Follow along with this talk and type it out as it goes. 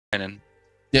Brandon,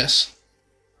 Yes.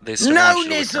 they still No, want you to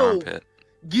lick your Nizzle! armpit.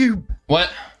 You. What?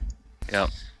 Yep.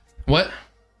 What?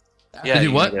 Yeah, do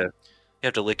you what? You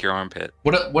have to lick your armpit.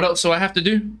 What else do I have to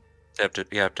do?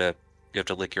 You have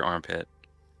to lick your armpit.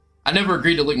 I never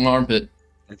agreed to lick my armpit.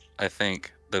 I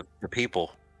think the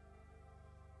people.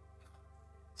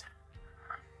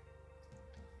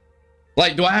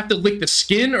 Like, do I have to lick the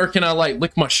skin or can I like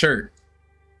lick my shirt?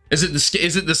 Is it the skin?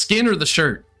 Is it the skin or the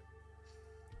shirt?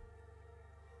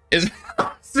 Is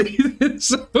see, it's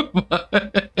so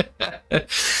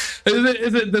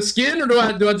is it the skin or do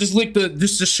I just lick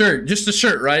the shirt? Just the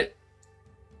shirt, right?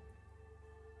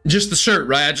 Just the shirt,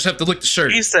 right? I just have to lick the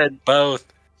shirt. He said both.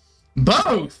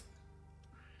 Both.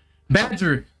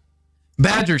 Badger,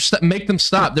 make them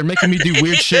stop. They're making me do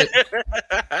weird shit.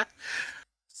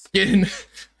 Skin.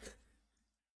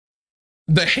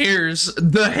 The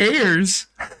hairs.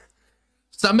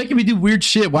 Stop making me do weird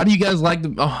shit. Why do you guys like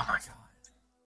them? Oh my god.